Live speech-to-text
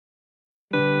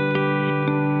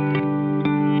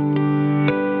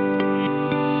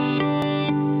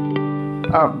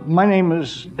My name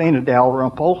is Dana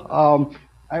Dalrymple.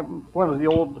 I'm one of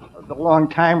the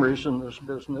long-timers in this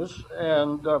business,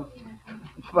 and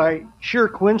by sheer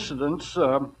coincidence,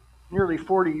 nearly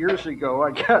 40 years ago,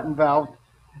 I got involved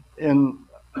in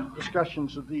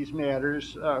discussions of these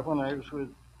matters when I was with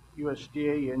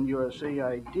USDA and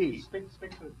USAID.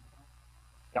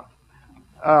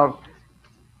 Yeah.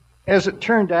 As it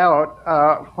turned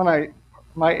out,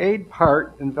 my aid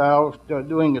part involved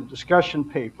doing a discussion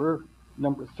paper,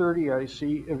 number 30 I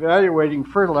see, evaluating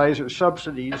fertilizer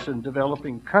subsidies in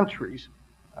developing countries.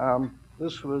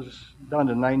 This was done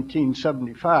in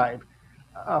 1975.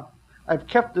 I've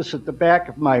kept this at the back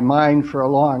of my mind for a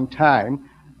long time,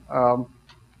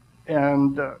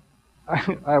 and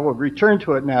I will return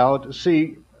to it now to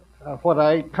see what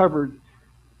I covered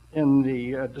in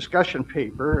the discussion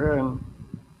paper and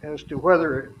as to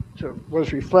whether it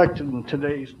was reflected in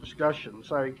today's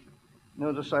discussions. I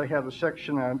notice I have a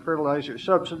section on fertilizer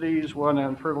subsidies, one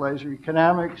on fertilizer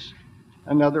economics,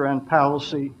 another on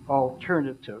policy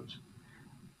alternatives.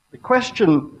 The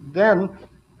question then,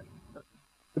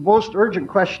 the most urgent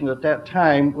question at that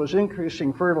time was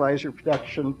increasing fertilizer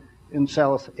production in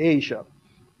South Asia.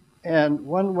 And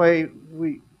one way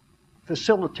we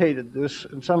facilitated this,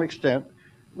 in some extent,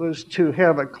 was to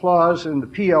have a clause in the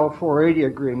PL 480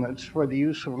 agreements for the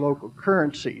use of local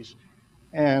currencies.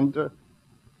 And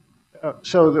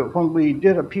so that when we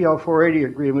did a PL 480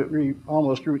 agreement, we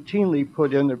almost routinely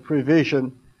put in a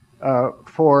provision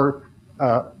for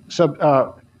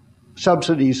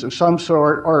subsidies of some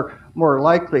sort, or more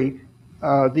likely,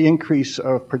 the increase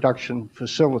of production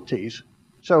facilities.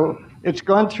 So it's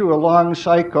gone through a long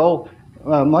cycle.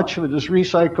 Much of it is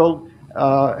recycled,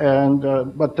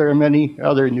 but there are many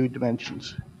other new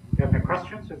dimensions. You have any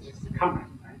questions? It's just a comment,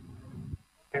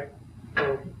 right?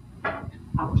 Okay.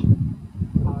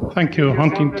 So, thank you,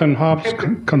 Huntington Hobbs,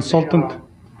 consultant.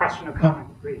 Question or comment,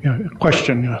 please. Yeah,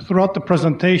 question. Yeah. Throughout the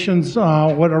presentations,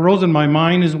 what arose in my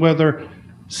mind is whether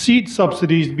seed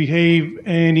subsidies behave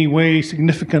any way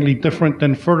significantly different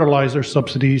than fertilizer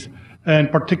subsidies, and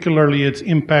particularly its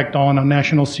impact on a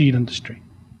national seed industry.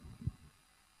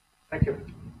 Thank you.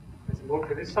 Let's move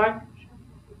to this side.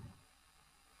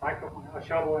 Microphone,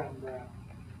 Xiaobo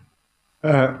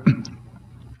and...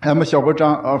 I'm Xiaobo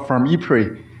Zhang from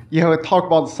IFPRI. You have talked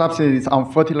about subsidies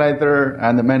on fertilizer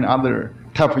and many other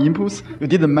type of inputs. You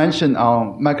didn't mention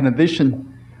on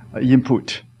mechanization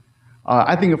input.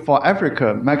 I think for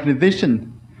Africa,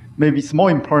 mechanization maybe is more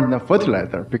important than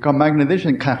fertilizer because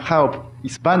mechanization can help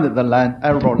expand the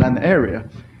arable land area.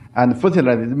 And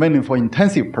fertilizer is mainly for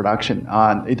intensive production,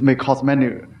 and it may cause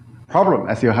many problems,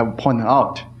 as you have pointed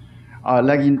out.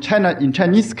 Like in China, in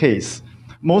Chinese case,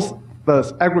 most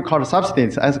the agricultural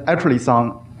subsidies actually is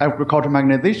on agricultural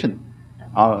mechanization,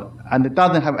 and it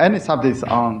doesn't have any subsidies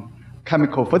on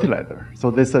chemical fertilizer.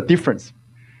 So there's a difference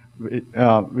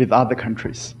with other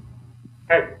countries.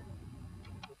 Okay.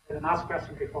 The last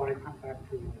question before I come back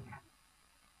to you.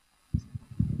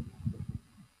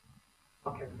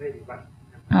 Okay, lady,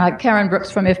 right. Karen Brooks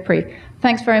from IFPRI.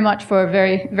 Thanks very much for a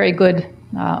very, very good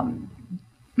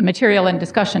material and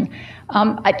discussion.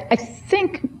 I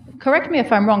think, correct me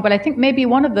if I'm wrong, but I think maybe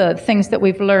one of the things that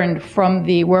we've learned from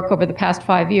the work over the past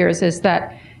 5 years is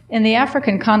that in the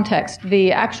African context,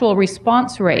 the actual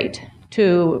response rate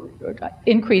to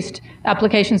increased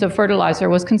applications of fertilizer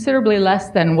was considerably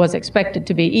less than was expected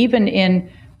to be, even in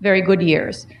very good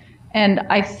years. And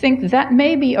I think that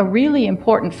may be a really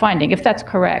important finding, if that's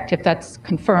correct, if that's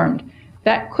confirmed.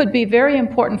 That could be very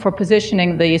important for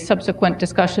positioning the subsequent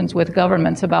discussions with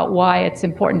governments about why it's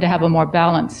important to have a more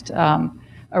balanced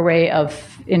array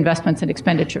of investments and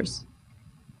expenditures.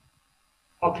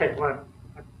 Okay, well,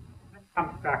 let's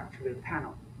come back to the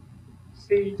panel.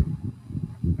 Seed,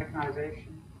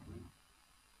 mechanization,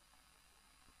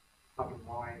 probably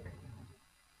why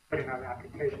putting out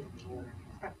applications is more than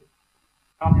expected.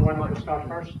 Tom, you want to start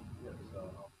first?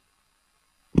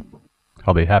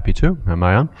 I'll be happy to. Am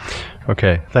I on?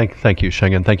 Okay. Thank you,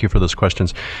 Shengen. Thank you for those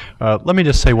questions. Let me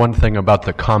just say one thing about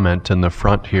the comment in the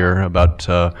front here about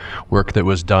work that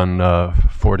was done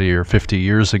 40 or 50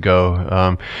 years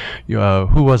ago.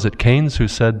 Who was it? Keynes, who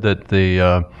said that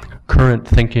the current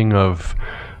thinking of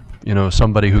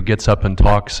somebody who gets up and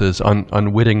talks is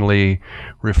unwittingly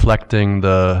reflecting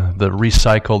the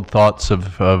recycled thoughts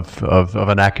of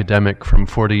an academic from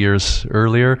 40 years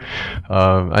earlier.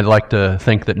 I'd like to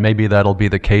think that maybe that'll be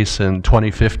the case in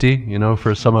 2050,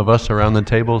 for some of us around the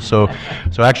table. So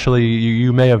actually,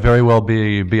 you may have very well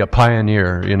be a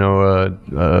pioneer,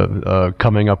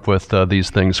 coming up with these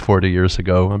things 40 years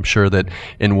ago. I'm sure that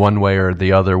in one way or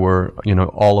the other,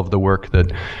 all of the work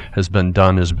that has been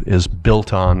done is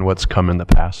built on what's come in the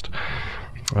past.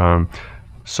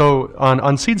 So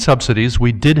on seed subsidies,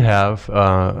 we did have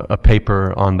a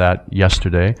paper on that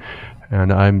yesterday,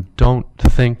 and I don't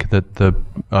think that the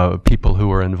people who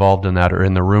were involved in that are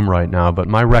in the room right now, but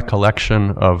my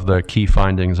recollection of the key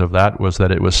findings of that was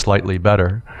that it was slightly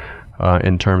better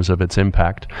in terms of its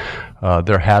impact.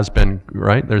 There has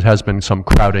been some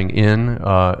crowding in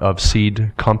of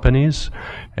seed companies,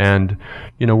 and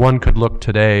one could look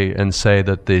today and say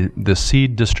that the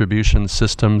seed distribution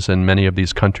systems in many of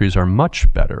these countries are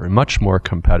much better and much more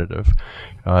competitive.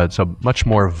 It's a much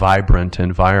more vibrant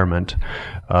environment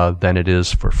than it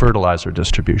is for fertilizer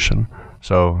distribution.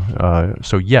 So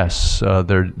yes,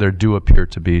 there do appear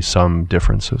to be some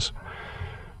differences.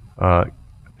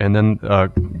 And then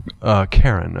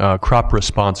Karen, crop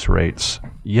response rates.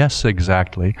 Yes,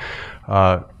 exactly.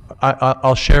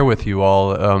 I'll share with you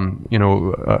all,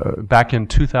 back in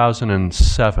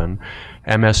 2007,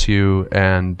 MSU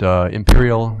and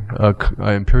Imperial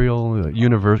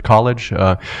College,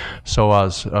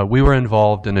 SOAS, we were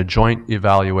involved in a joint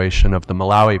evaluation of the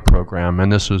Malawi program,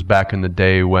 and this was back in the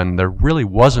day when there really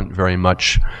wasn't very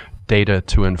much data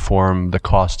to inform the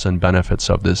costs and benefits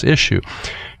of this issue.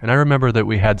 And I remember that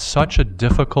we had such a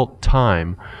difficult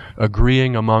time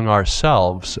agreeing among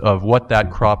ourselves of what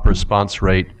that crop response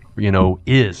rate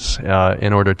is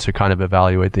in order to kind of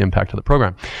evaluate the impact of the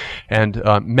program. And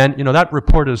that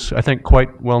report is, I think,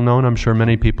 quite well known. I'm sure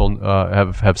many people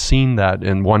have seen that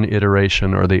in one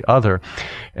iteration or the other.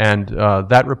 And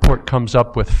that report comes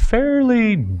up with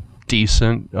fairly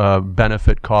decent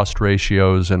benefit cost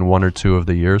ratios in one or two of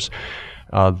the years.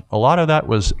 A lot of that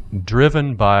was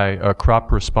driven by a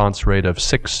crop response rate of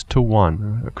 6 to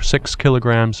 1, 6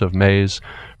 kilograms of maize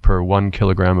per 1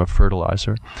 kilogram of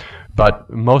fertilizer. But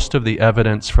most of the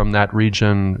evidence from that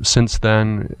region since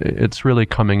then, it's really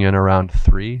coming in around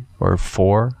 3 or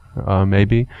 4,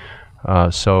 maybe.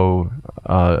 So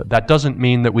that doesn't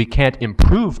mean that we can't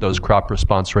improve those crop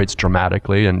response rates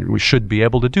dramatically, and we should be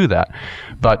able to do that.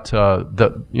 But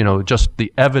just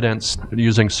the evidence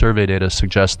using survey data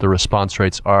suggests the response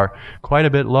rates are quite a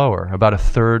bit lower, about a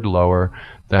third lower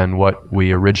than what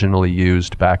we originally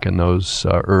used back in those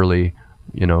early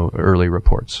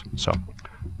reports. So,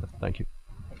 thank you.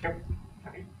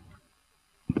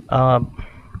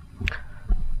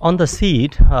 On the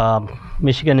seed,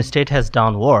 Michigan State has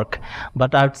done work,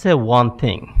 but I would say one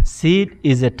thing. Seed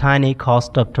is a tiny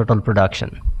cost of total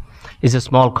production. It's a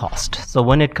small cost. So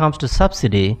when it comes to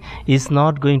subsidy, it's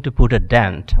not going to put a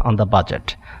dent on the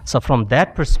budget. So from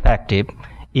that perspective,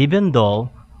 even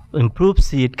though improved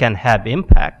seed can have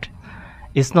impact,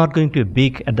 it's not going to be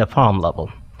big at the farm level.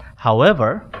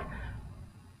 However,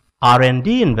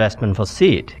 R&D investment for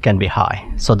seed can be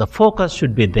high. So the focus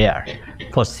should be there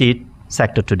for seed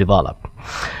sector to develop.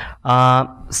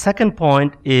 Second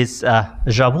point is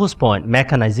Javu's point,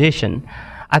 mechanization.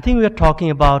 I think we are talking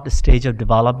about the stage of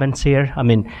developments here. I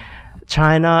mean,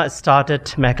 China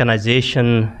started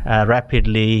mechanization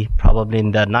rapidly, probably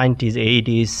in the 90s,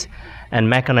 80s, and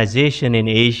mechanization in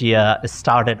Asia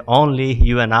started only,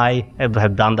 you and I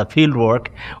have done the field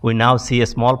work. We now see a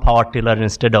small power tiller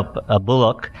instead of a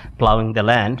bullock plowing the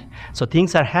land. So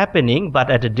things are happening,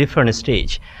 but at a different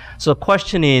stage. So the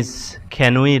question is,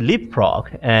 can we leapfrog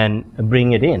and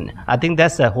bring it in? I think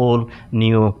that's a whole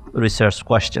new research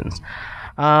question.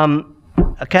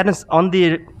 Cadence, on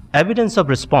the evidence of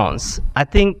response, I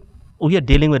think we are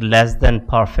dealing with less than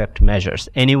perfect measures,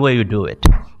 any way you do it.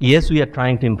 Yes, we are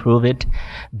trying to improve it.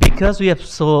 Because we have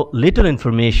so little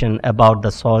information about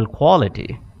the soil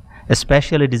quality,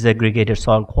 especially disaggregated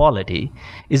soil quality,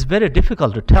 it's very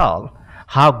difficult to tell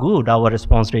how good our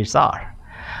response rates are.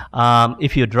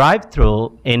 If you drive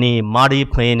through any muddy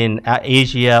plain in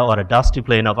Asia or a dusty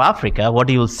plain of Africa, what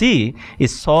you will see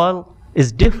is soil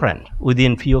is different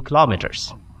within few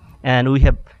kilometers. And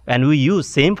we use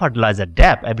same fertilizer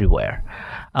depth everywhere.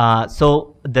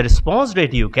 So the response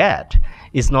rate you get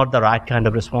is not the right kind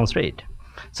of response rate.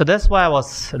 So that's why I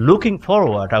was looking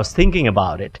forward, I was thinking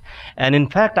about it. And in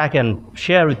fact, I can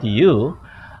share with you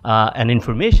an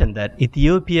information that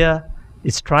Ethiopia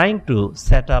is trying to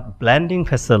set up blending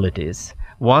facilities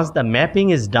once the mapping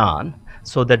is done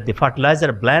so that the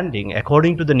fertilizer blending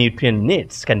according to the nutrient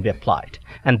needs can be applied.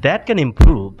 And that can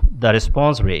improve the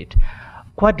response rate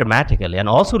quite dramatically, and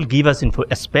also will give us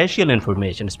special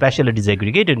information, especially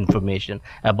disaggregated information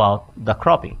about the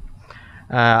cropping.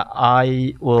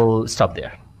 I will stop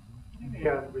there.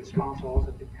 Yeah, the response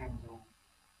also depends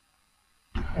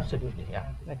on. Absolutely, yeah,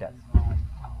 it does.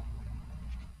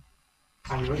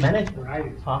 Management,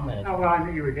 right? Farm management. Oh, well, on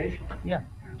irrigation. Yeah,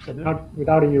 absolutely.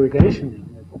 Without irrigation,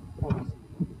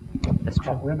 That's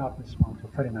true. we're not responsible.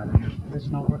 putting that in. It's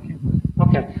not working.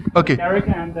 Okay. Okay. Eric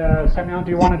and Semyon,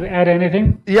 do you want to add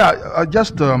anything? Yeah,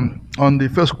 just on the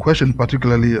first question,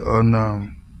 particularly on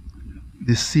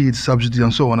the seed subsidy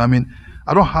and so on. I mean,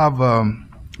 I don't have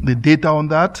the data on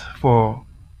that for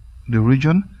the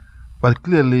region, but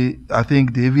clearly, I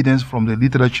think the evidence from the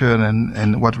literature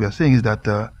and what we are saying is that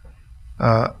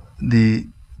the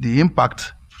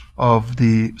impact of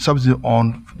the subsidy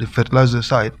on the fertilizer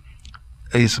side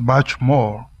is much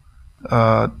more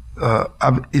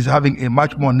is having a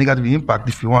much more negative impact,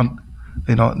 if you want,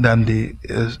 than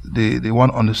the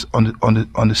one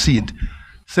on the seed,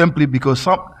 simply because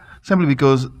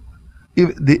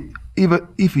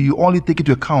if you only take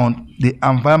into account the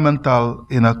environmental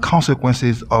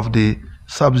consequences of the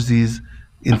subsidies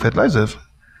in fertilizers,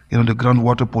 the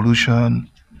groundwater pollution,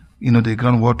 the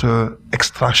groundwater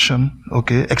extraction,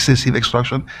 excessive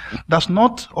extraction, that's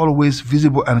not always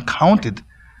visible and counted,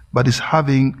 but it's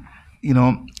having,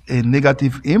 a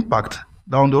negative impact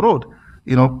down the road.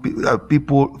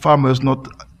 Farmers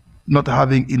not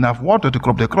having enough water to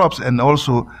crop their crops, and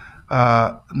also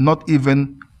not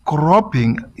even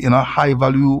cropping, high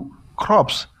value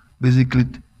crops, basically,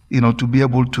 to be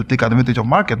able to take advantage of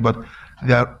market, but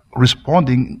they are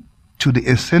responding to the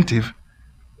incentive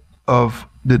of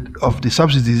the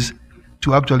subsidies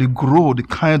to actually grow the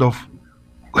kind of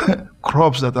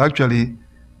crops that are actually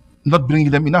not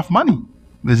bringing them enough money,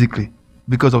 basically,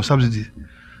 because of subsidies.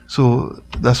 So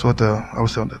that's what I would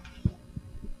say on that.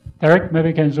 Eric, maybe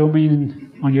you can zoom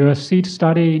in on your seed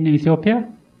study in Ethiopia.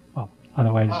 Well,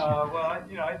 otherwise.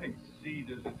 I think seed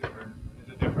is a different.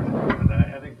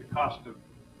 I think the cost of,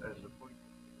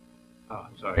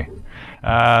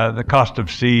 the cost of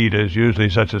seed is usually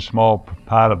such a small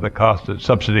part of the cost that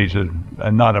subsidies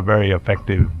are not a very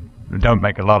effective. Don't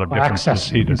make a lot of difference in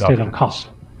seed instead adoption. of cost.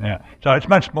 Yeah, so it's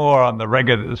much more on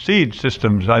the seed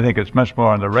systems. I think it's much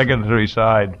more on the regulatory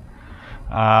side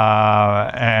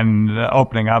and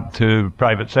opening up to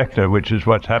private sector, which is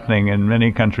what's happening in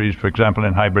many countries, for example,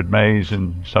 in hybrid maize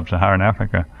in sub-Saharan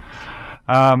Africa.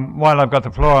 While I've got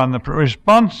the floor on the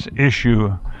response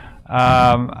issue,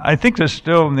 I think there's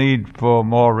still need for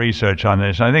more research on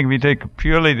this. I think if you take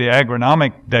purely the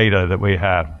agronomic data that we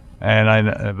have,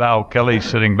 and Val Kelly's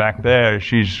sitting back there,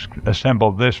 she's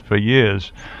assembled this for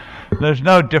years. There's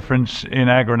no difference in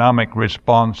agronomic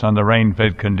response on the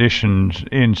rain-fed conditions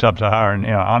in sub-Saharan,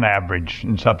 on average,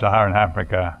 in sub-Saharan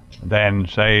Africa than,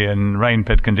 say, in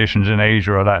rain-fed conditions in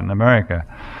Asia or Latin America.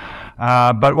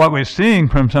 But what we're seeing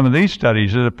from some of these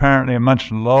studies is apparently a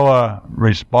much lower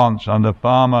response on the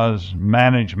farmers'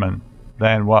 management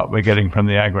than what we're getting from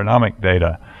the agronomic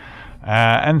data.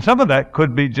 And some of that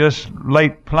could be just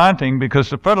late planting because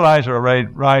the fertilizer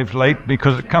arrives late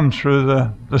because it comes through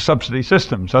the subsidy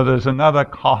system. So there's another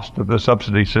cost of the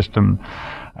subsidy system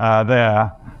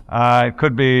there. It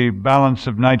could be balance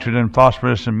of nitrogen and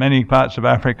phosphorus in many parts of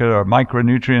Africa, or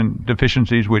micronutrient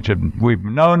deficiencies, which we've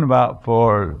known about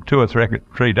for 2 or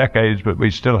 3 decades, but we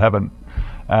still haven't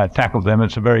tackled them.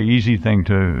 It's a very easy thing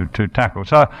to tackle.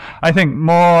 So I think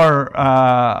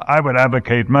I would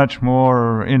advocate much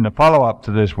more in the follow-up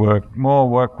to this work, more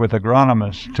work with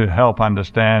agronomists to help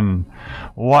understand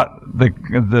what the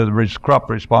crop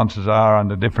responses are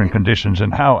under different conditions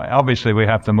and how, obviously, we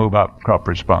have to move up crop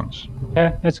response.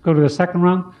 Okay, let's go to the second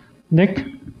round. Nick,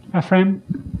 Ephraim.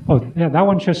 Oh, yeah, that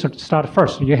one should start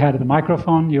first. You had the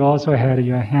microphone. You also had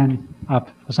your hand up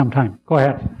for some time. Go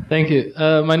ahead. Thank you.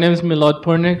 My name is Milad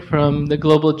Pornik from the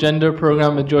Global Gender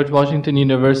Program at George Washington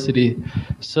University.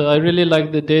 So I really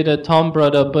like the data Tom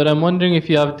brought up, but I'm wondering if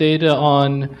you have data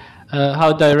on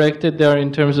how directed they are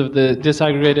in terms of the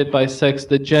disaggregated by sex,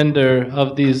 the gender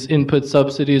of these input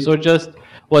subsidies, or just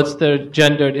what's their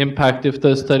gendered impact if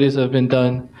those studies have been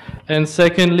done. And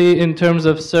secondly, in terms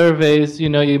of surveys, you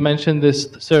mentioned this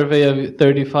survey of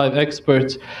 35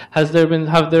 experts. Have there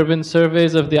been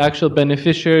surveys of the actual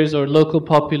beneficiaries or local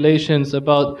populations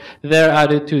about their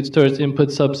attitudes towards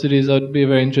input subsidies? I would be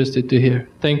very interested to hear.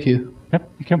 Thank you.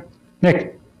 Yep, thank you.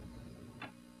 Nick.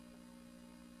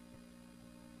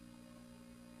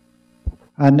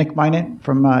 Nick Minot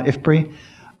from IFPRI.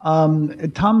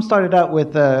 Tom started out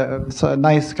with a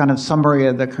nice kind of summary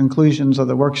of the conclusions of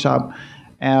the workshop,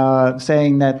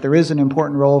 saying that there is an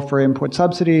important role for import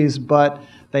subsidies, but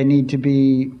they need to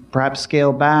be perhaps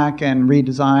scaled back and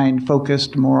redesigned,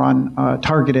 focused more on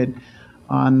targeted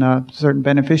on certain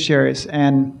beneficiaries.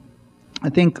 And I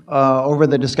think over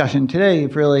the discussion today,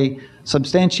 you've really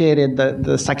substantiated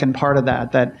the second part of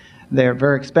that they're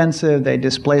very expensive, they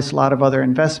displace a lot of other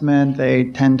investment, they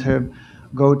tend to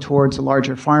go towards the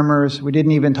larger farmers. We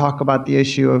didn't even talk about the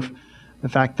issue of the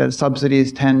fact that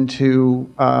subsidies tend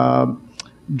to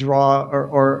draw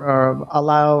or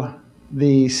allow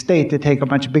the state to take a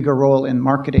much bigger role in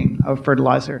marketing of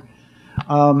fertilizer.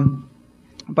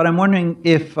 But I'm wondering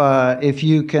if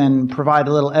you can provide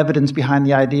a little evidence behind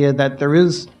the idea that there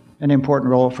is an important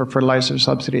role for fertilizer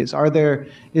subsidies.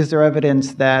 Is there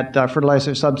evidence that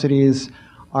fertilizer subsidies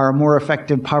are a more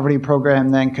effective poverty program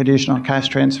than conditional cash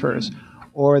transfers,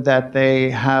 or that they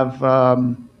have,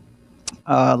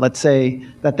 let's say,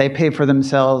 that they pay for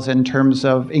themselves in terms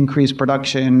of increased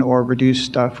production or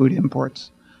reduced food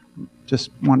imports? Just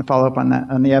want to follow up on that,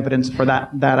 on the evidence for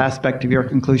that aspect of your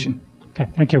conclusion. Okay,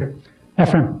 thank you.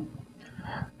 Ephraim.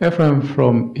 Ephraim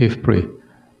from IFPRI.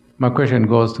 My question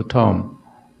goes to Tom.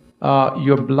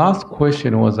 Your last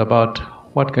question was about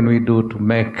what can we do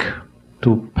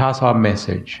to pass our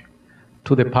message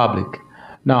to the public.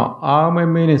 Now, I'm a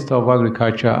Minister of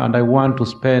Agriculture and I want to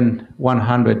spend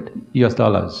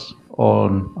 $100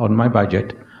 on my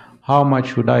budget. How much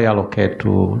should I allocate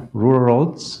to rural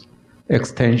roads,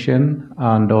 extension,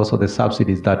 and also the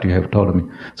subsidies that you have told me?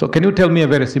 So can you tell me a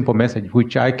very simple message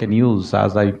which I can use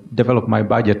as I develop my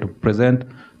budget to present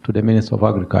to the Minister of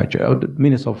Agriculture or the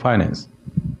Minister of Finance?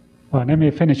 Well, let me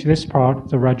finish this part,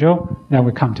 the Rajul, then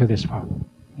we come to this part.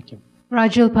 Thank you.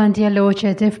 Rajul Pandya-Loach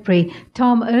at IFPRI.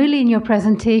 Tom, early in your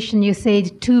presentation, you said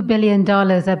 $2 billion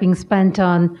are being spent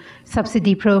on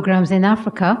subsidy programs in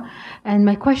Africa. And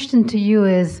my question to you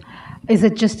is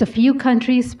it just a few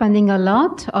countries spending a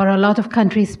lot, or a lot of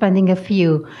countries spending a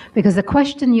few? Because the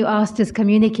question you asked is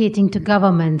communicating to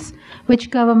governments. Which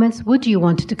governments would you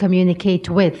want to communicate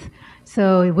with?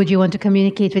 So would you want to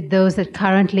communicate with those that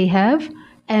currently have,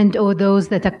 and or those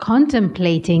that are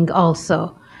contemplating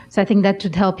also? So I think that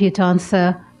would help you to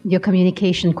answer your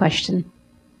communication question.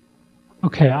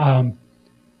 Okay,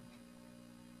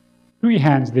 3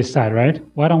 hands this side, right?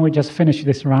 Why don't we just finish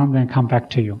this round and come back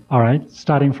to you? All right,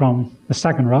 starting from the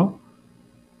second row.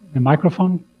 The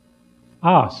microphone?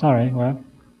 Ah, sorry, well,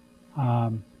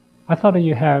 I thought that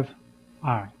you have,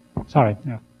 all right, sorry,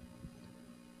 yeah.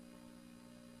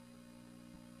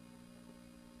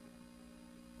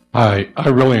 Hi, I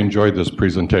really enjoyed this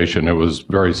presentation. It was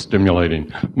very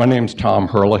stimulating. My name's Tom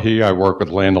Herlihy. I work with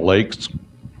Land O'Lakes.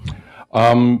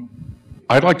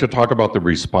 I'd like to talk about the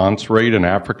response rate in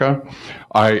Africa.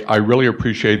 I really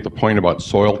appreciate the point about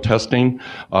soil testing.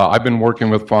 I've been working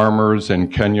with farmers in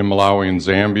Kenya, Malawi, and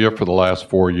Zambia for the last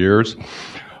 4 years.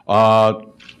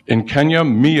 In Kenya,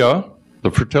 MIA,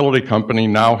 the fertility company,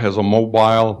 now has a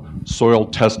mobile soil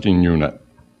testing unit.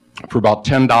 For about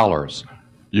 $10,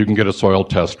 you can get a soil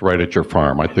test right at your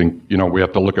farm. I think, we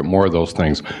have to look at more of those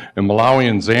things. In Malawi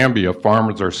and Zambia,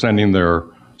 farmers are sending their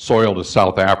soil to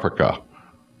South Africa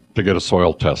to get a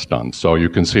soil test done. So you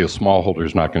can see a smallholder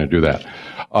is not going to do that.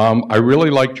 I really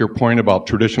liked your point about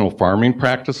traditional farming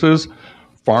practices.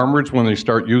 Farmers, when they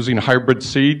start using hybrid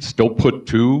seeds, still put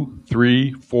 2,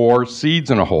 3, 4 seeds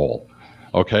in a hole.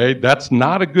 Okay, that's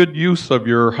not a good use of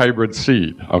your hybrid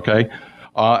seed. Okay,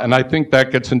 and I think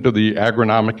that gets into the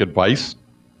agronomic advice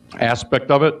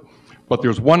aspect of it. But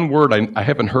there's one word I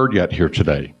haven't heard yet here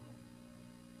today.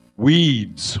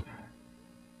 Weeds.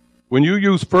 When you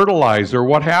use fertilizer,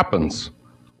 what happens?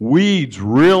 Weeds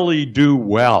really do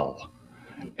well.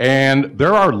 And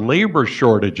there are labor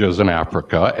shortages in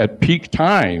Africa at peak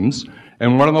times,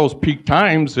 and one of those peak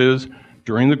times is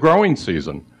during the growing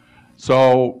season.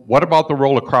 So what about the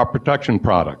role of crop protection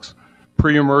products?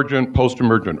 Pre-emergent,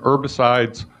 post-emergent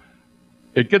herbicides.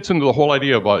 It gets into the whole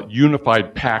idea of a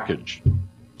unified package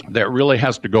that really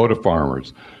has to go to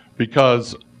farmers.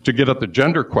 Because to get at the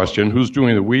gender question, who's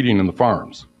doing the weeding in the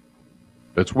farms?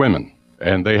 It's women,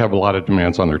 and they have a lot of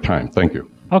demands on their time. Thank you.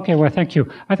 Okay, well, thank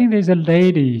you. I think there's a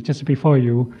lady just before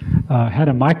you had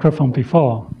a microphone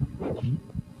before.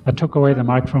 I took away the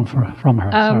microphone from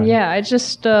her. Yeah,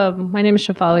 my name is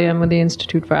Shafali. I'm with the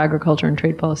Institute for Agriculture and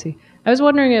Trade Policy. I was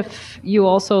wondering if you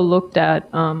also looked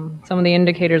at some of the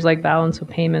indicators like balance of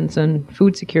payments and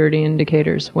food security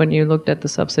indicators when you looked at the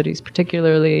subsidies,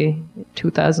 particularly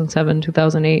 2007,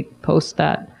 2008, post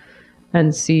that,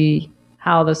 and see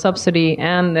how the subsidy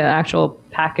and the actual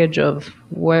package of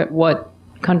what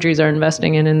countries are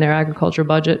investing in their agriculture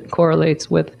budget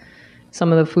correlates with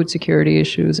some of the food security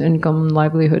issues, income,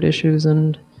 livelihood issues,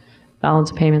 and balance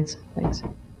of payments. Thanks.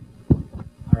 All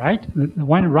right. The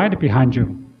one right behind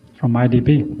you from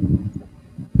IDB.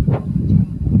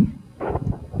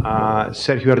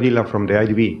 Sergio Ardila from the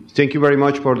IDB. Thank you very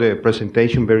much for the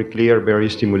presentation. Very clear, very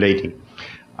stimulating.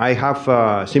 I have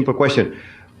a simple question.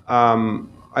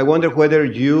 I wonder whether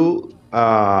you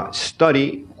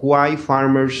study why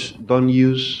farmers don't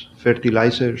use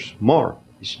fertilizers more.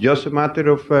 It's just a matter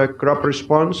of crop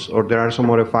response, or there are some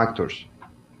other factors?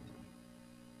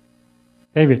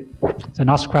 David, it's a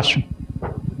last question.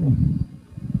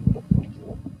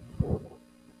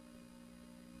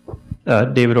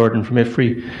 David Orton from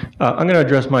IFPRI. I'm going to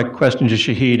address my question to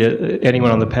Shahid.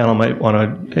 Anyone on the panel might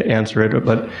want to answer it,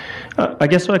 but I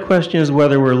guess my question is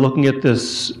whether we're looking at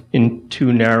this in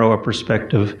too narrow a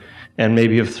perspective and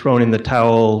maybe have thrown in the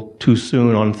towel too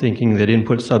soon on thinking that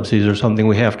input subsidies are something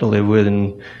we have to live with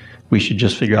and we should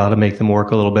just figure out how to make them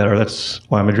work a little better. That's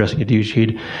why I'm addressing it to you,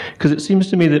 Shahid. Because it seems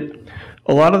to me that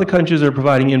a lot of the countries that are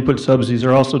providing input subsidies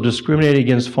are also discriminating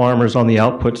against farmers on the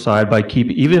output side by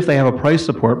keeping, even if they have a price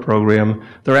support program,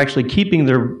 they're actually keeping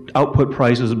their output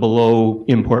prices below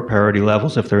import parity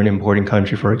levels if they're an importing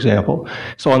country, for example.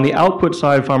 So on the output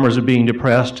side, farmers are being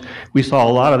depressed. We saw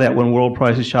a lot of that when world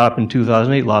prices shot up in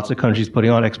 2008, lots of countries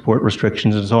putting on export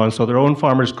restrictions and so on. So their own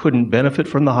farmers couldn't benefit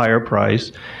from the higher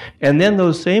price. And then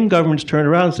those same governments turned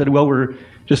around and said, well, we're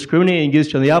discriminating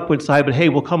against you on the output side, but hey,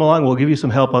 we'll come along, we'll give you some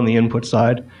help on the input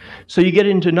side. So you get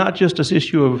into not just this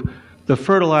issue of the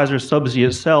fertilizer subsidy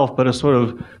itself, but a sort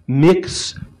of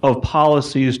mix of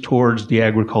policies towards the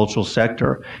agricultural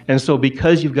sector. And so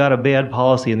because you've got a bad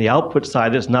policy on the output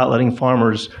side that's not letting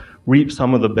farmers reap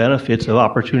some of the benefits of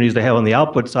opportunities they have on the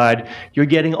output side, you're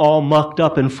getting all mucked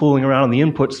up and fooling around on the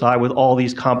input side with all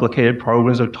these complicated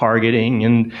programs of targeting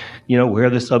and, you know, where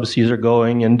the subsidies are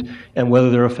going and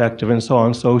whether they're effective and so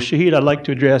on. So Shahid, I'd like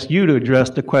to address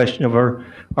the question of are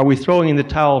we throwing in the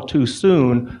towel too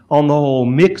soon on the whole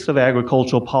mix of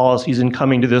agricultural policies and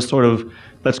coming to this sort of,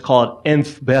 let's call it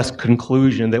nth best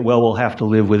conclusion that, well, we'll have to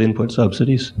live with input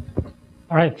subsidies.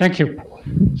 All right, thank you.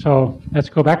 So let's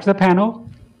go back to the panel.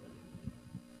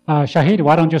 Shahid,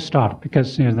 why don't you start?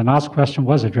 Because the last question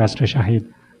was addressed to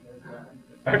Shahid.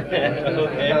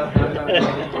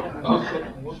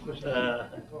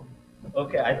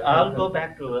 Okay, I'll go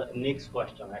back to Nick's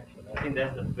question, actually. I think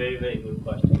that's a very, very good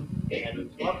question. And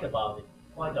we've talked about it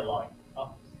quite a lot.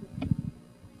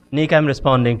 Nick, I'm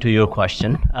responding to your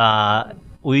question.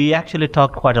 We actually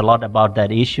talked quite a lot about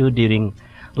that issue during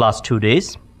last 2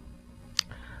 days.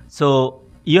 So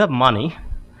you have money.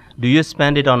 Do you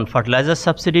spend it on fertilizer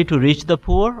subsidy to reach the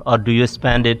poor, or do you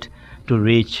spend it to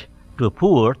reach the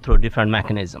poor through different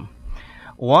mechanism?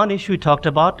 One issue we talked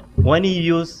about, when you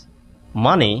use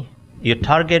money, you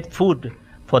target food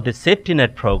for the safety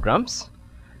net programs,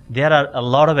 there are a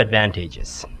lot of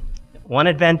advantages. One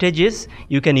advantage is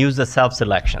you can use the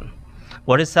self-selection.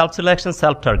 What is self-selection?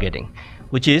 Self-targeting,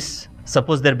 which is,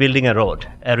 suppose they're building a road.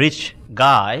 A rich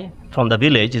guy from the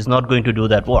village is not going to do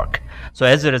that work. So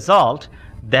as a result,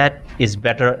 that is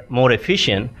better, more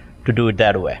efficient to do it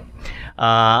that way.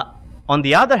 On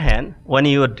the other hand, when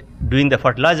you're doing the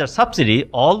fertilizer subsidy,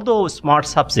 although smart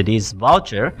subsidies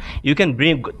voucher, you can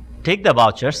take the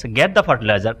vouchers, get the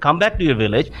fertilizer, come back to your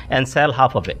village and sell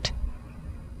half of it.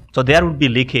 So there would be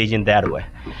leakage in that way.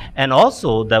 And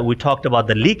also that we talked about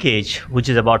the leakage, which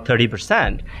is about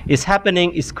 30%,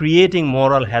 is creating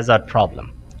moral hazard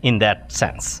problem in that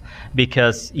sense,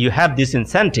 because you have this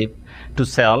incentive to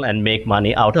sell and make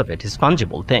money out of it. It's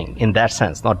fungible thing in that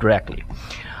sense, not directly.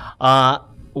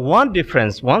 One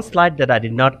difference, one slide that I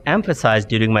did not emphasize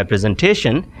during my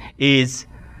presentation is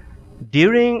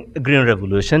during the Green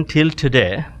Revolution till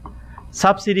today,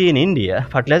 subsidy in India,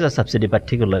 fertilizer subsidy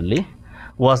particularly,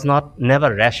 was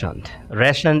never rationed.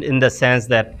 Rationed in the sense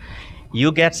that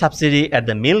you get subsidy at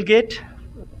the mill gate,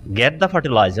 get the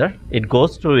fertilizer, it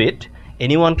goes through it,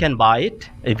 anyone can buy it.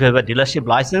 If you have a dealership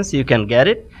license, you can get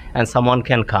it, and someone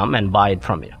can come and buy it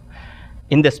from you.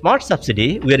 In the smart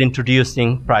subsidy, we are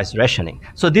introducing price rationing.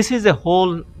 So this is a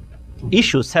whole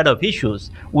set of issues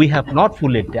we have not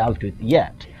fully dealt with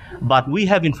yet, but we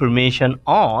have information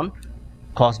on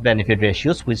cost-benefit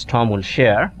ratios, which Tom will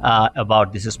share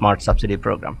about this smart subsidy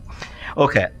program.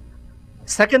 Okay.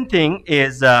 Second thing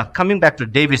is coming back to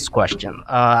David's question.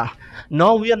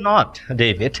 No, we are not,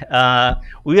 David.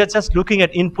 We are just looking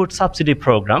at input subsidy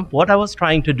program. What I was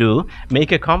trying to do,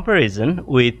 make a comparison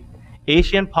with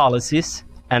Asian policies,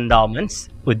 endowments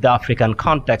with the African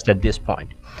context at this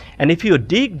point. And if you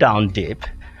dig down deep,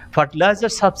 fertilizer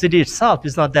subsidy itself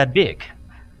is not that big.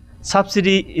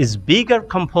 Subsidy is bigger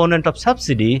component of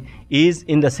subsidy is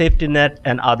in the safety net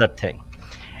and other thing.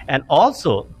 And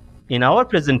also, in our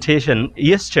presentation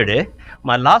yesterday,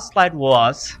 my last slide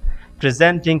was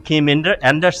presenting Kim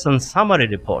Anderson's summary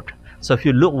report. So if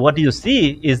you look, what you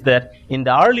see is that in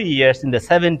the early years, in the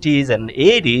 70s and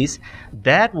 80s,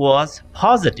 that was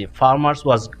positive. Farmers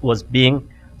was being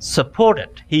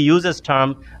supported. He uses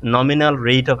term nominal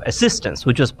rate of assistance,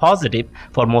 which was positive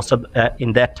for most of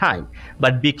in that time,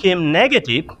 but became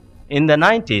negative in the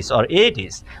 90s or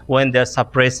 80s when they're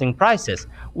suppressing prices.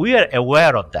 We are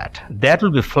aware of that. That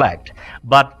will be flagged.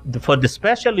 But for the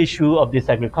special issue of this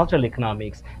agricultural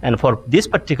economics and for this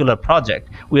particular project,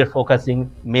 we are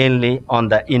focusing mainly on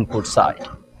the input side.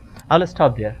 I'll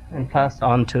stop there and pass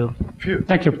on to...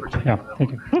 Thank you. Yeah,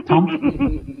 thank you.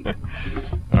 Tom?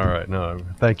 All right. No,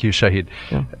 thank you, Shahid.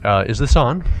 Is this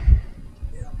on?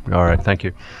 All right. Thank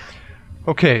you.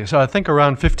 Okay, so I think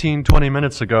around 15, 20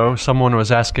 minutes ago, someone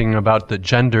was asking about the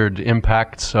gendered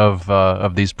impacts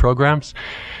of these programs.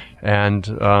 And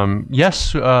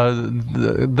yes,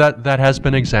 that has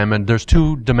been examined. There's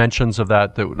two dimensions of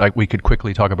that like we could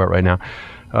quickly talk about right now.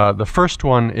 The first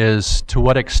one is, to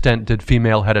what extent did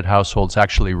female-headed households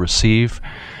actually receive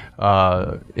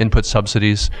input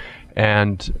subsidies?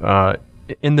 And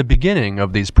in the beginning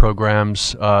of these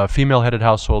programs, female-headed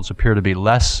households appear to be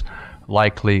less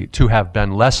likely to have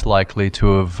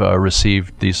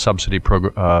received these subsidy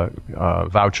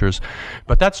vouchers,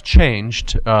 but that's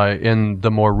changed in the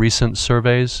more recent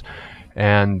surveys,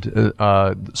 and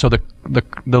so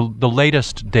the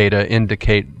latest data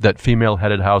indicate that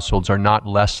female-headed households are not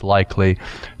less likely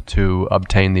to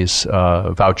obtain these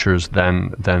vouchers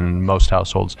than most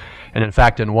households, and in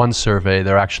fact, in one survey,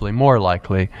 they're actually more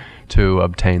likely to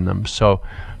obtain them. So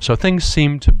things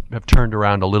seem to have turned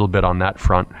around a little bit on that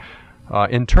front.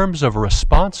 In terms of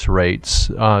response rates,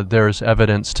 there's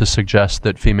evidence to suggest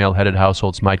that female-headed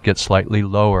households might get slightly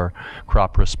lower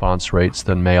crop response rates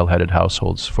than male-headed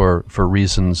households for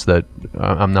reasons that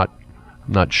I'm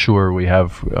not sure we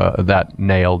have that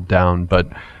nailed down, but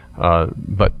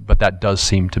that does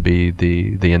seem to be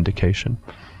the indication.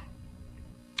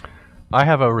 I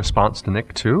have a response to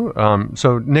Nick too.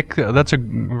 So Nick, that's a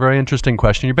very interesting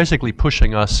question. You're basically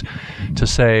pushing us to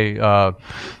say,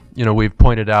 we've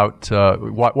pointed out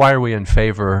why are we in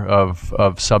favor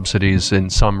of subsidies in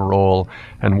some role,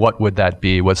 and what would that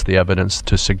be? What's the evidence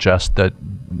to suggest that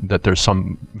there's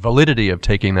some validity of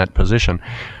taking that position?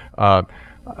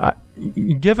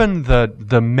 Given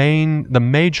the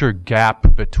major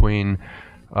gap between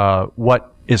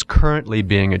what is currently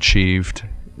being achieved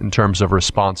in terms of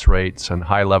response rates and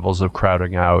high levels of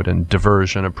crowding out and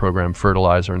diversion of program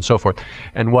fertilizer and so forth,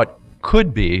 and what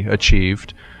could be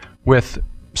achieved with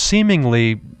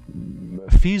seemingly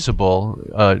feasible,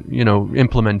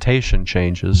 implementation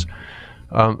changes.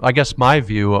 I guess my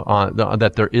view on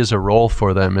that there is a role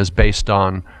for them is based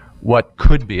on what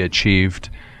could be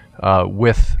achieved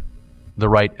with the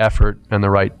right effort and the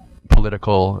right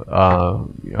political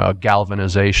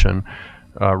galvanization,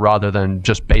 rather than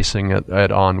just basing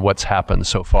it on what's happened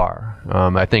so far.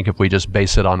 I think if we just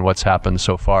base it on what's happened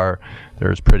so far,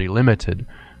 there's pretty limited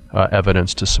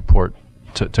evidence to support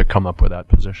to come up with that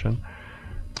position.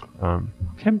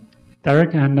 Okay.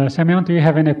 Derek and Samuel, do you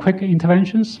have any quick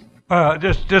interventions?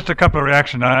 Just a couple of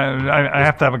reactions. I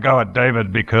have to have a go at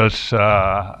David because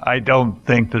I don't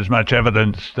think there's much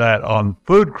evidence that on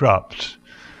food crops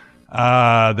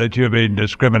that you're being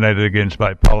discriminated against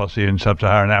by policy in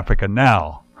sub-Saharan Africa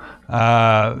now.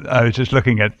 I was just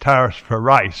looking at tariffs for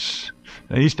rice.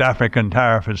 The East African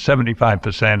tariff is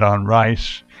 75% on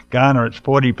rice. Ghana, it's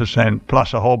 40%,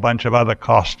 plus a whole bunch of other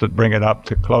costs that bring it up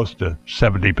to close to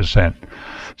 70%.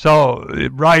 So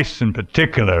rice in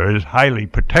particular is highly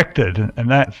protected,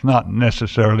 and that's not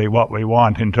necessarily what we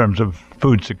want in terms of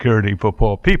food security for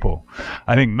poor people.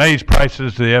 I think maize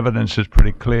prices, the evidence is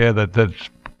pretty clear that that's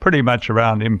pretty much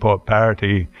around import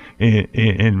parity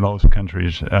in most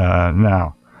countries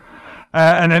now.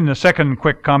 And then the second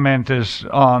quick comment is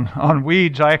on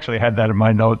weeds. I actually had that in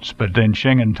my notes, but then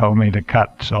Schengen told me to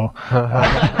cut. So,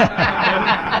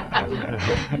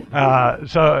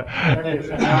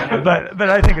 but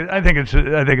I think it's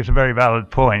a very valid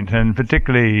point, and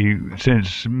particularly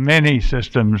since many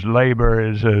systems, labor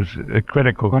is a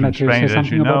critical constraint, as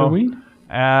you know.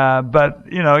 But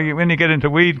when you get into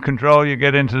weed control, you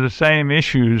get into the same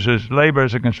issues as labor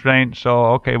as a constraint. So,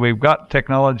 okay, we've got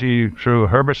technology through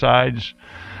herbicides,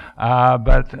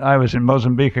 but I was in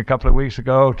Mozambique a couple of weeks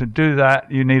ago. To do that,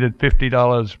 you needed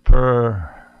 $50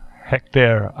 per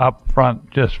hectare up front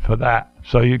just for that.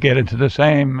 So you get into the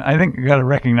same. I think you got to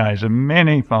recognize that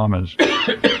many farmers,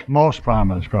 most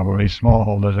farmers probably,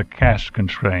 smallholders, are cash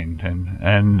constrained,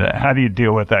 and how do you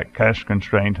deal with that cash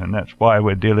constraint? And that's why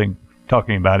we're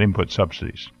talking about input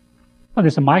subsidies. Well,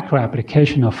 there's a micro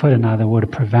application of fertilizer that would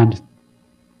prevent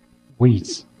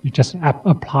weeds. You just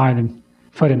apply the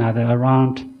fertilizer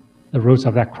around the roots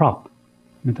of that crop.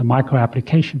 The micro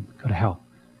application could help.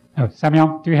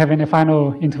 Samuel, do you have any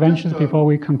final interventions before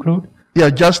we conclude? Yeah,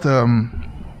 just I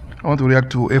want to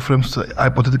react to Ephraim's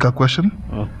hypothetical question.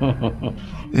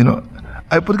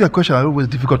 Hypothetical question are always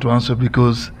difficult to answer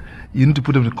because you need to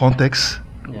put them in context.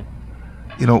 Yeah.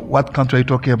 You know, what country are you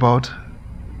talking about?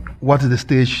 What is the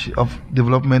stage of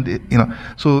development? You know,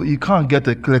 so you can't get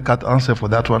a clear-cut answer for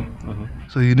that one.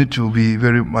 So you need to be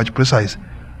very much precise.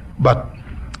 But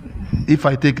if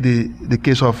I take the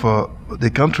case of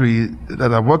the country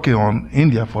that I'm working on,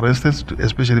 India, for instance,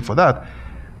 especially for that,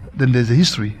 then there's a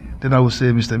history. Then I would say,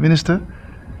 Mr. Minister,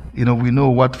 you know, we know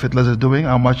what fertilizer is doing,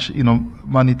 how much, you know,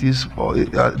 money it is, or,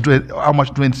 how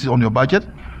much drain is on your budget.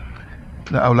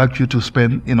 I would like you to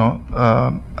spend, you know,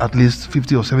 at least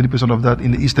 50 or 70% of that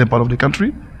in the eastern part of the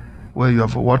country, where you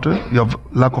have water, you have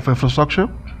lack of infrastructure,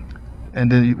 and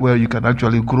then where you can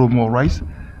actually grow more rice,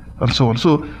 and so on.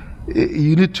 So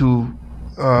you need to,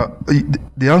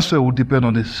 the answer will depend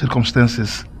on the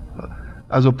circumstances.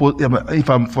 As opposed, if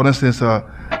I'm, for instance,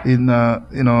 in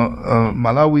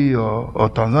Malawi or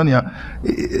Tanzania,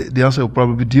 the answer will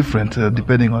probably be different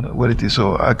depending on where it is.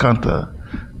 So I can't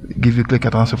give you a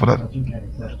clear-cut answer for that.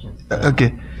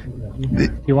 Okay.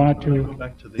 You wanted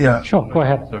to? Yeah. Sure. Go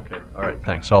ahead. Okay. All right.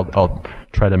 Thanks. I'll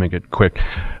try to make it quick.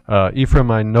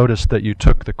 Ephraim, I noticed that you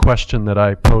took the question that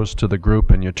I posed to the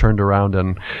group and you turned around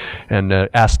and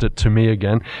asked it to me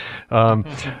again.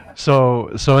 So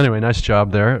anyway, nice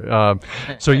job there.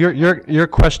 So your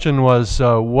question was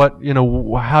what, you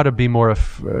know, how to be more,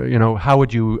 you know, how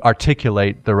would you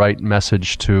articulate the right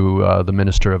message to the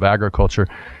Minister of Agriculture?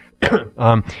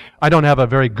 I don't have a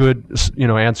very good, you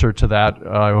know, answer to that.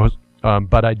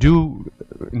 But I do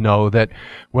know that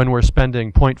when we're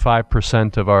spending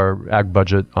 0.5% of our ag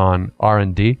budget on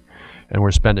R&D and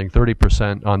we're spending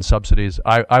 30% on subsidies,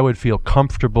 I would feel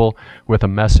comfortable with a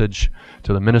message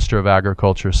to the Minister of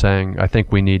Agriculture saying, I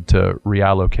think we need to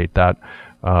reallocate that,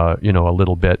 you know, a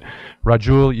little bit.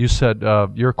 Rajul, you said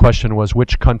your question was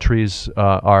which countries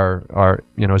are,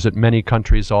 you know, is it many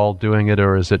countries all doing it,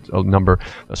 or is it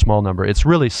a small number? It's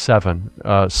really seven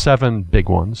big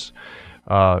ones.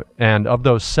 And of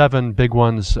those 7 big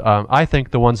ones, I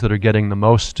think the ones that are getting the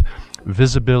most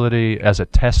visibility as a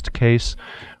test case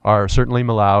are certainly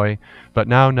Malawi, but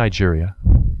now Nigeria,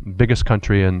 biggest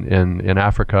country in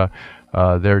Africa.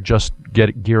 They're just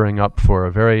gearing up for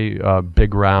a very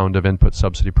big round of input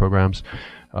subsidy programs.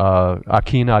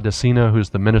 Akin Adesina, who's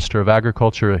the Minister of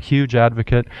Agriculture, a huge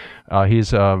advocate.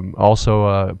 He's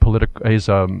also he's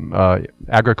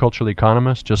agricultural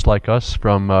economist, just like us,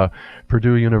 from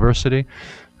Purdue University.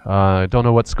 I don't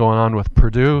know what's going on with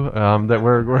Purdue, that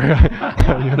we're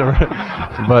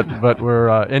but we're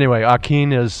anyway.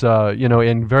 Akin is you know,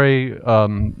 in very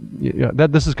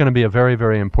this is going to be a very,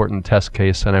 very important test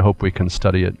case, and I hope we can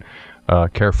study it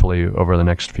carefully over the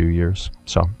next few years.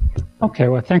 So. Okay,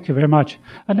 well, thank you very much.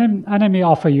 And then let me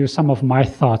offer you some of my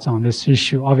thoughts on this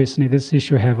issue. Obviously, this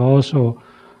issue have also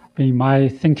been my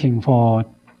thinking for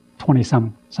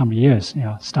 20-some years. You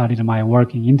know, started my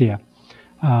work in India,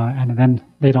 and then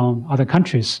later on other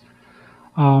countries.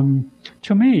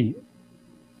 To me,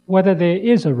 whether there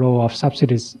is a role of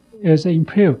subsidies is an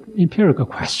empirical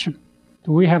question.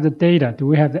 Do we have the data? Do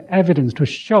we have the evidence to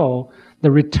show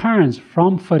the returns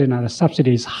from fertilizer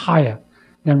subsidies higher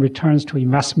than returns to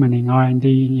investment in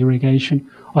R&D, in irrigation,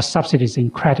 or subsidies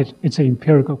in credit? It's an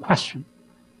empirical question.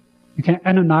 You can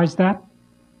analyze that.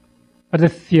 But the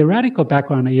theoretical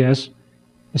background is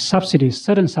the subsidies,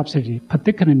 certain subsidies,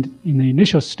 particularly in the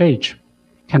initial stage,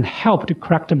 can help to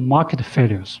correct the market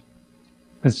failures.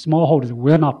 The smallholders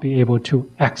will not be able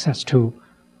to access to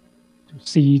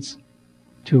seeds,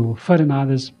 to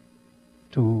fertilizers,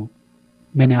 to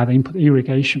many other input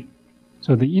irrigation.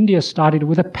 So the India started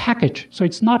with a package. So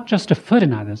it's not just the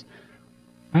fertilizers.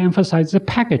 I emphasize the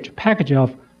package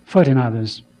of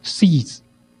fertilizers, seeds,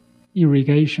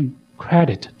 irrigation,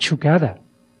 credit together.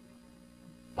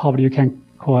 Probably you can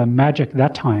call it magic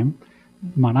that time.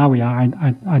 Malawi,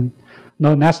 I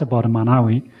know less about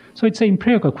Malawi. So it's an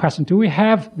empirical question. Do we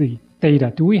have the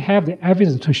data? Do we have the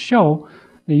evidence to show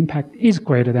the impact is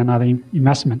greater than other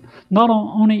investment? Not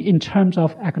only in terms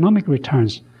of economic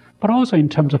returns, but also in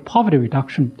terms of poverty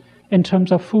reduction, in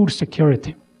terms of food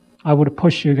security. I would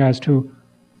push you guys to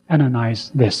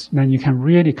analyze this. Then you can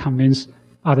really convince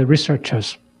other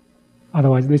researchers.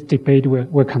 Otherwise, this debate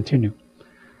will continue.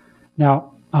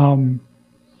 Now,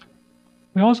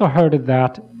 we also heard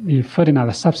that the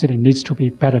fertilizer subsidy needs to be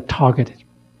better targeted.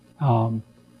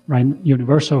 Right?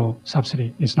 Universal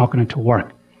subsidy is not going to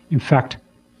work. In fact,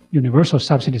 universal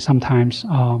subsidy sometimes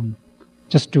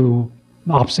just do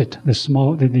the opposite.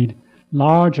 The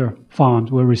larger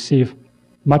farms will receive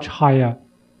much higher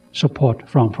support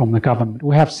from the government.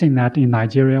 We have seen that in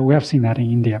Nigeria. We have seen that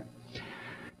in India.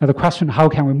 Now the question, how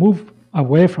can we move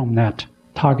away from that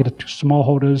targeted to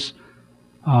smallholders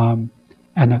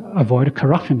and avoid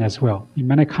corruption as well. In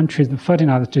many countries, the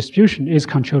fertilizer distribution is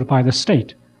controlled by the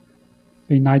state.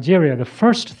 In Nigeria, the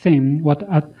first thing what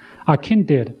Akin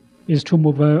did is to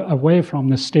move away from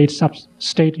the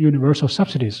state universal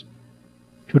subsidies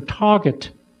to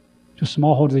target to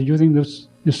smallholders using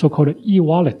the so-called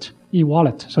e-wallet.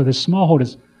 So the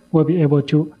smallholders will be able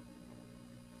to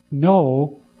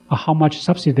know how much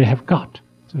subsidy they have got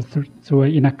through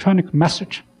an electronic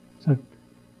message. So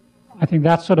I think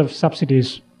that sort of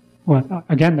subsidies, well,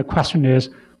 again, the question is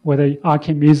whether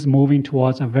Akin is moving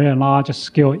towards a very large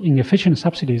scale inefficient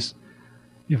subsidies.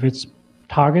 If it's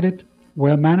targeted,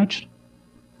 well managed,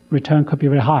 return could be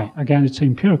very high. Again, it's an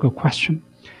empirical question.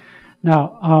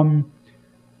 Now,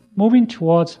 moving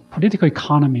towards political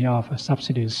economy of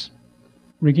subsidies,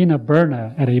 Regina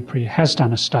Berner at IFPRI has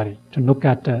done a study to look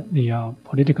at the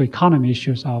political economy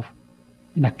issues of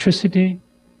electricity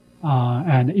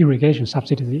and irrigation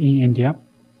subsidies in India.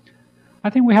 I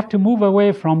think we have to move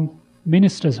away from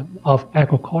ministers of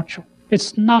agriculture.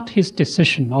 It's not his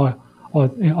decision or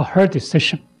her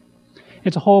decision.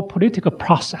 It's a whole political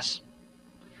process.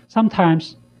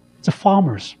 Sometimes it's the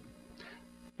farmers.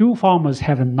 Do farmers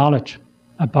have the knowledge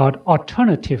about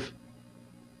alternative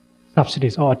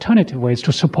subsidies or alternative ways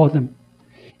to support them?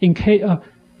 In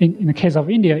the case of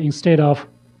India, instead of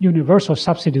universal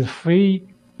subsidies, free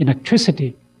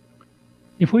electricity,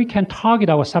 if we can target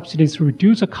our subsidies to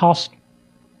reduce the cost,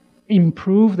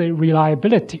 improve the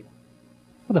reliability,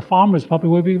 well, the farmers probably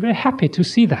will be very happy to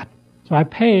see that. So I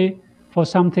pay for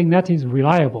something that is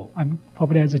reliable. I'm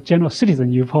probably, as a general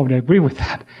citizen, you probably agree with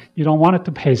that. You don't want it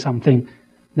to pay something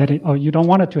or you don't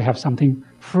want it to have something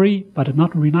free but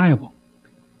not reliable.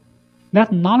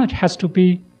 That knowledge has to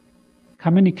be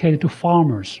communicated to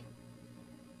farmers,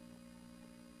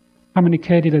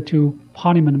 communicated to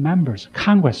parliament members,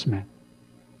 congressmen.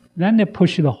 Then they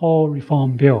push the whole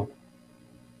reform bill.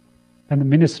 Then the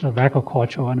Minister of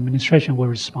Agriculture and Administration will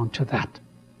respond to that.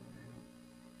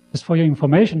 Just for your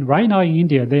information, right now in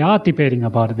India, they are debating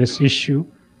about this issue,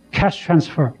 cash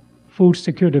transfer, food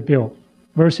security bill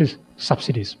versus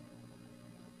subsidies.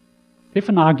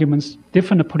 Different arguments,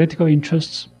 different political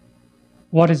interests.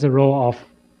 What is the role of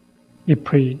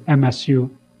IFPRI, MSU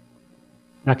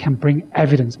that can bring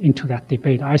evidence into that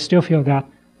debate? I still feel that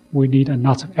we need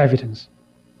lots of evidence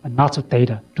and lots of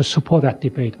data to support that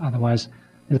debate. Otherwise,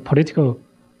 the political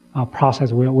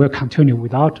process will continue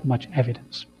without much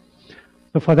evidence.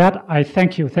 So for that, I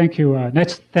thank you. Thank you.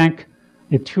 Let's thank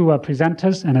the two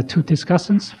presenters and the two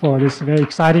discussants for this very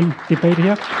exciting debate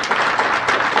here.